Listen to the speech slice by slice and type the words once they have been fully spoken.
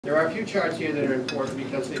There are a few charts here that are important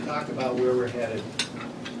because they talk about where we're headed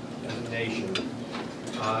as a nation.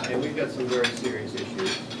 And we've got some very serious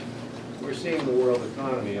issues. We're seeing the world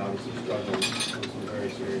economy obviously struggling with some very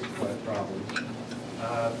serious problems.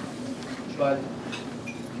 But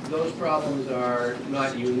those problems are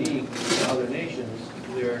not unique to other nations.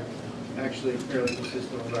 They're actually fairly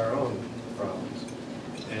consistent with our own problems.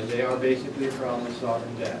 And they are basically a problem of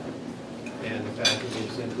sovereign debt. And the fact that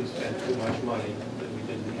we've simply spent too much money that we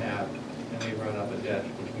didn't have, and we run up a debt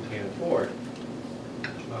which we can't afford.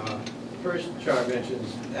 First chart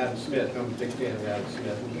mentions Adam Smith. I'm a big fan of Adam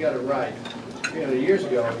Smith. And he got it right 300 years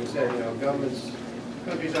ago when he said, you know,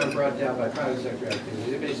 countries aren't brought down by private sector activity.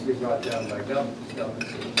 They're basically brought down by governments.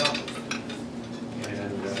 Governments are the problem.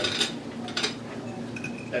 And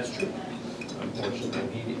that's true,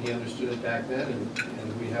 unfortunately. He understood it back then,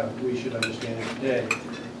 and we should understand it today.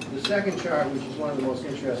 The second chart, which is one of the most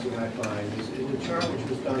interesting I find, is a chart which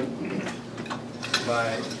was done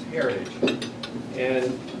by Heritage.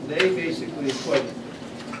 And they basically put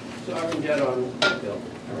sovereign debt on Bill.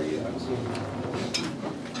 How are you? I haven't seen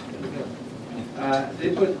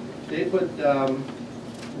you. They put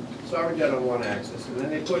sovereign debt on one axis, and then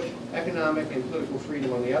they put economic and political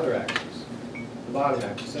freedom on the other axis, the bottom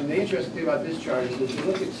axis. And the interesting thing about this chart is that if you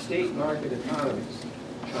look at state market economies,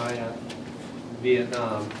 China,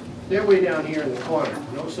 Vietnam, they're way down here in the corner.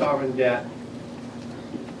 No sovereign debt,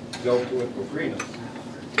 no political freedom.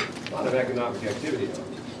 A lot of economic activity though.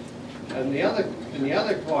 And in the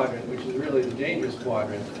other quadrant, which is really the dangerous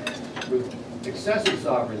quadrant, with excessive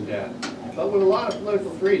sovereign debt, but with a lot of political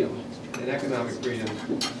freedom and economic freedom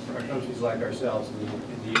for countries like ourselves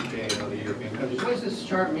in the UK and other European countries. What does this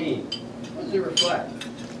chart mean? What does it reflect?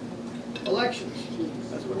 Elections.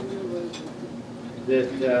 That's what it means.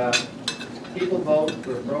 That people vote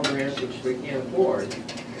for programs which they can't afford.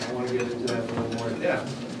 I want to get into that a little more in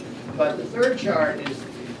depth. But the third chart is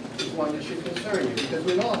one that should concern you, because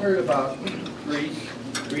we've all heard about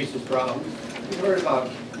Greece's problems. We've heard about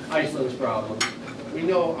Iceland's problems. We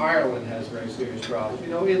know Ireland has very serious problems. We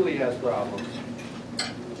know Italy has problems.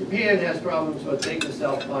 Japan has problems, but they can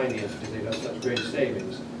self-finance because they've got such great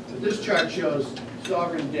savings. But this chart shows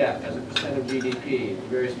sovereign debt as a percent of GDP in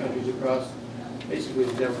various countries across basically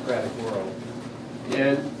the democratic world.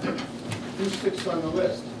 And who sits on the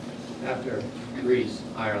list after Greece,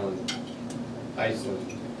 Ireland,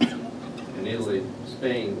 Iceland, and Italy,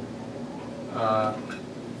 Spain? Well,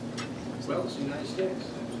 it's the United States.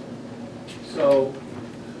 So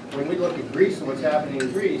when we look at Greece and what's happening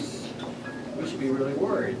in Greece, we should be really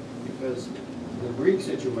worried, because the Greek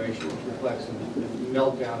situation, which reflects the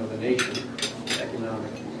meltdown of the nation,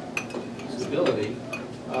 economic stability,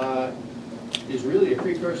 is really a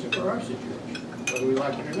precursor for our situation, whether we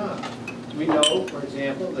like it or not. We know, for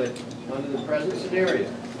example, that under the present scenario,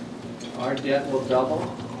 our debt will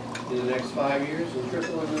double in the next 5 years and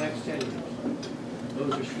triple in the next 10 years.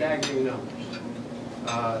 Those are staggering numbers.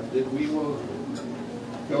 That we will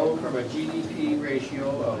go from a GDP ratio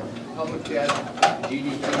of public debt to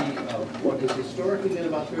GDP of what has historically been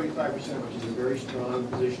about 35%, which is a very strong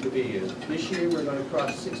position to be in. This year we're going to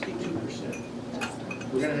cross 62%.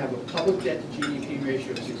 We're going to have a public debt to GDP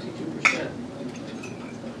ratio of 62%.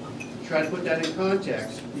 Try to put that in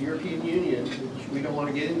context. The European Union, which we don't want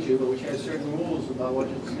to get into, but which has certain rules about what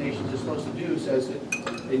its nations are supposed to do, says that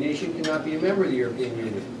a nation cannot be a member of the European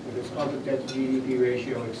Union if its public debt to GDP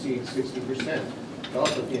ratio exceeds 60%. It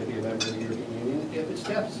also can't be a member of the European Union if its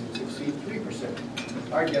deficits exceed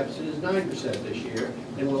 3%. Our deficit is 9% this year,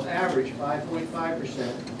 and will average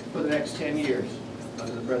 5.5% for the next 10 years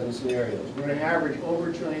under the present scenarios. We're going to average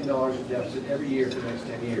over $1 trillion of deficit every year for the next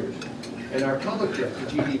 10 years. And our public debt to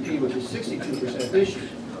GDP, which is 62% this year,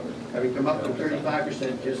 having come up from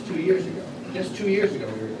 35% just 2 years ago. Just 2 years ago,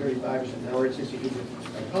 we were at 35%. Now we're at 62%.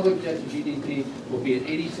 Our public debt to GDP will be at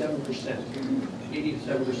 87%.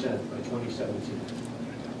 87% by 2017.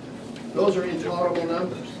 Those are intolerable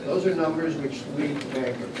numbers. Those are numbers which lead to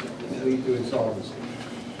bankruptcy, lead to insolvency.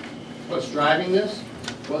 What's driving this?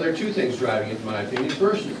 Well, there are two things driving it, in my opinion.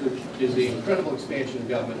 First is the incredible expansion of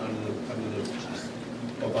government under the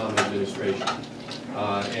Obama administration.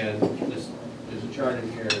 And there's a chart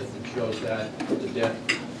in here that shows that the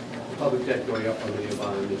public debt going up under the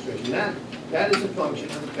Obama administration. That is a function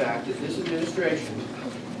of the fact that this administration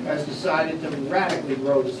has decided to radically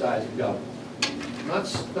grow the size of government. Not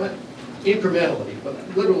incrementally, but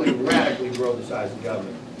literally radically grow the size of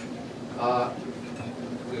government.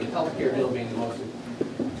 The health care bill being the most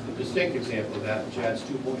distinct example of that, which adds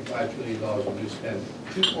 $2.5 trillion of new spending.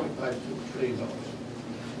 $2.5 trillion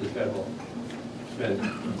is federal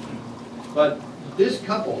spending. But this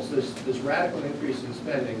couples, this radical increase in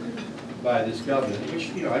spending by this government, which,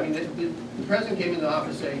 you know, I mean, the president came into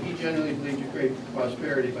office saying he genuinely believed to create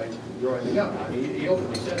prosperity by growing the government. I mean, he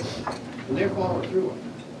openly said that. And they're following through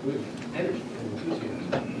with energy and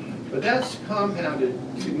enthusiasm. But that's compounded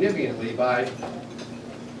significantly by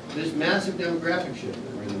this massive demographic shift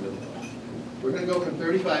that we're in the middle of. We're going to go from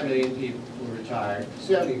 35 million people who are retired to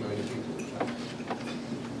 70 million people retired.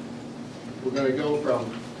 We're going to go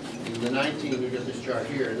from, in the we got this chart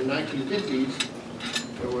here, in the 1950s,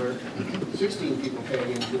 there were 16 people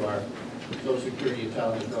paying into our Social Security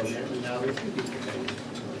entitlement program, and now there's 2 people paying into it.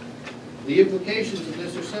 The implications of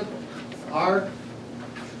this are simple. Our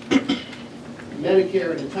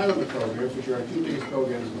Medicare and entitlement programs, which are our 2 biggest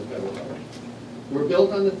programs in the federal government, were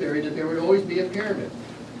built on the theory that there would always be a pyramid.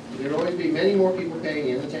 There would always be many more people paying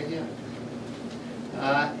in than taking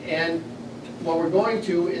out. And what we're going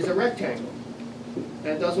to is a rectangle.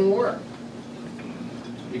 That doesn't work.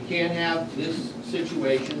 You can't have this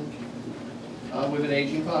situation with an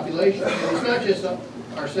aging population. And it's not just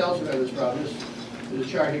ourselves who have this problem. There's a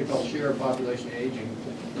chart here called Share of Population Aging,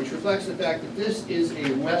 which reflects the fact that this is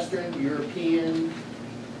a Western, European,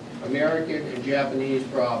 American, and Japanese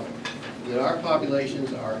problem. That our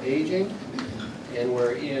populations are aging, and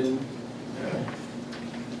we're in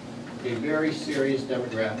a very serious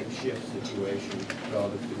demographic shift situation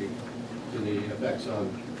relative to the effects on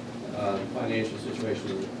the financial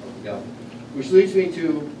situation of the government. Which leads me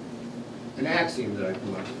to an axiom that I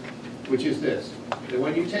come up with, which is this: that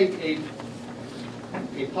when you take a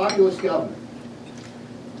populist government,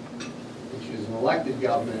 which is an elected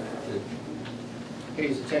government that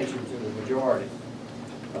pays attention to the majority,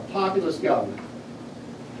 a populist government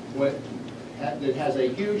that has a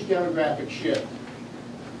huge demographic shift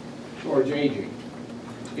towards aging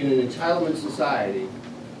in an entitlement society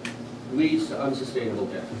leads to unsustainable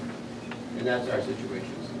debt. And that's our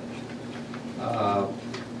situation.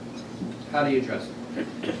 How do you address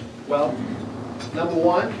it? Well, number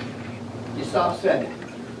one, you stop spending.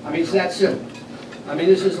 I mean, it's that simple. I mean,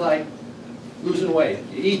 this is like losing weight.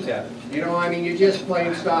 You eat better. You know, I mean, you just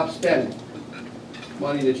plain stop spending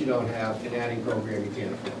money that you don't have and adding program you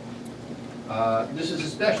can't afford. This is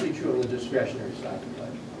especially true on the discretionary side of the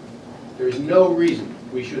budget. There's no reason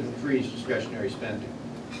we shouldn't freeze discretionary spending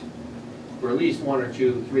for at least 1 or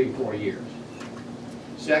 2, 3, 4 years.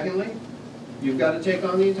 Secondly, you've got to take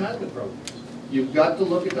on the entitlement programs. You've got to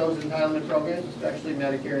look at those entitlement programs, especially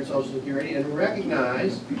Medicare and Social Security, and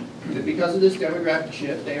recognize that because of this demographic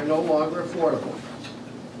shift, they are no longer affordable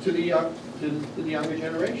to the younger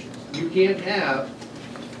generations. You can't have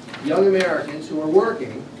young Americans who are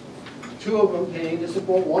working, 2 of them paying to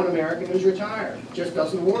support 1 American who's retired. It just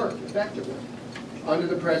doesn't work effectively under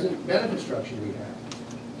the present benefit structure we have.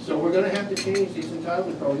 So we're going to have to change these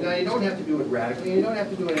entitlement programs. Now, you don't have to do it radically, and you don't have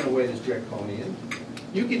to do it in a way that's draconian.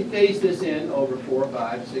 You can phase this in over 4,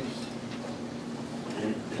 5, 6,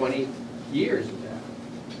 20 years of that.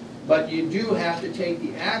 But you do have to take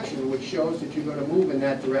the action which shows that you're going to move in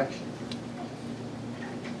that direction.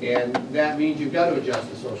 And that means you've got to adjust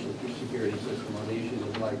the Social Security system on the issues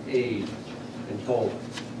of like age and toll.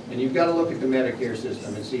 And you've got to look at the Medicare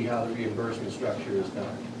system and see how the reimbursement structure is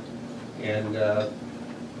done. And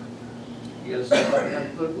you got to step up and have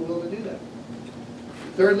the political will to do that.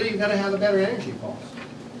 Thirdly, you've got to have a better energy policy.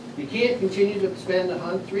 You can't continue to spend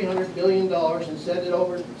 $300 billion and send it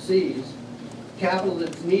overseas, capital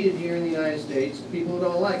that's needed here in the United States, people who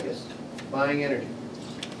don't like us, buying energy.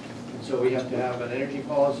 And so we have to have an energy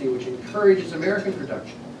policy which encourages American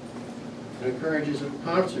production, and encourages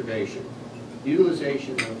conservation,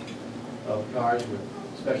 utilization of cars,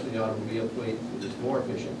 especially the automobile fleet, which is more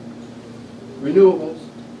efficient, renewables,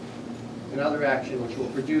 and other action which will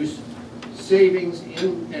produce savings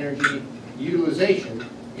in energy utilization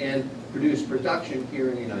and produce production here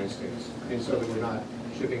in the United States, and so that we're not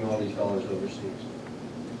shipping all these dollars overseas.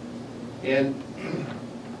 And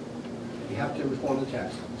you have to reform the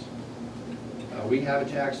tax laws. We have a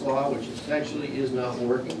tax law which essentially is not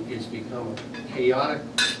working. It's become a chaotic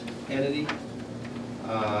entity,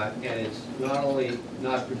 and it's not only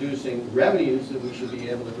not producing revenues that we should be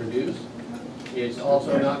able to produce, it's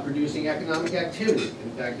also not producing economic activity.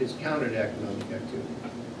 In fact, it's counter to economic activity.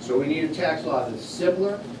 So we need a tax law that's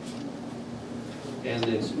simpler, and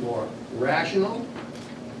it's more rational,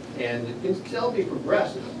 and it can still be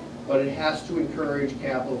progressive, but it has to encourage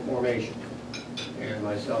capital formation. And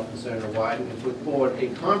myself and Senator Wyden have put forward a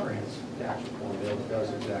comprehensive tax reform bill that does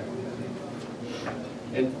exactly that.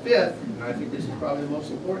 And fifth, and I think this is probably the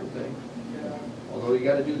most important thing, although you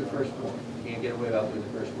got to do the first 4. You can't get away without doing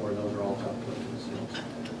the first 4, and those are all tough decisions.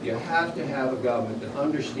 You have to have a government that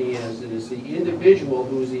understands that it's the individual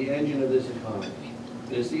who's the engine of this economy.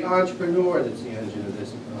 It's the entrepreneur that's the engine of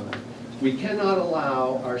this economy. We cannot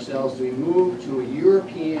allow ourselves to be moved to a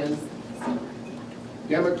European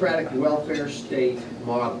democratic welfare state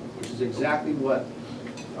model, which is exactly what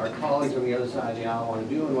our colleagues on the other side of the aisle want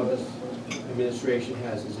to do and what this administration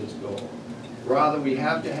has as its goal. Rather, we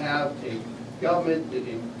have to have a government that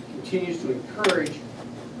continues to encourage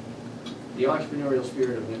the entrepreneurial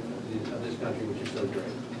spirit of this country, which is so great.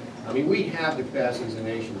 I mean, we have the capacity as a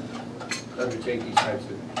nation to undertake these types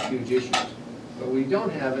of huge issues, but we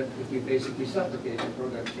don't have it if we basically suffocate the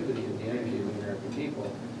productivity and the energy of the American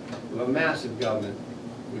people with a massive government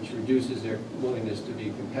which reduces their willingness to be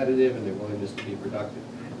competitive and their willingness to be productive.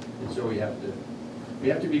 And so we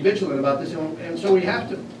have to be vigilant about this, and so we have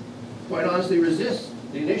to, quite honestly, resist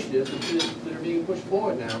the initiatives that are being pushed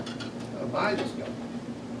forward now by this government,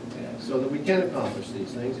 so that we can accomplish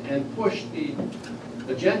these things and push the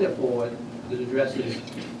agenda forward that addresses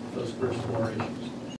those first four issues.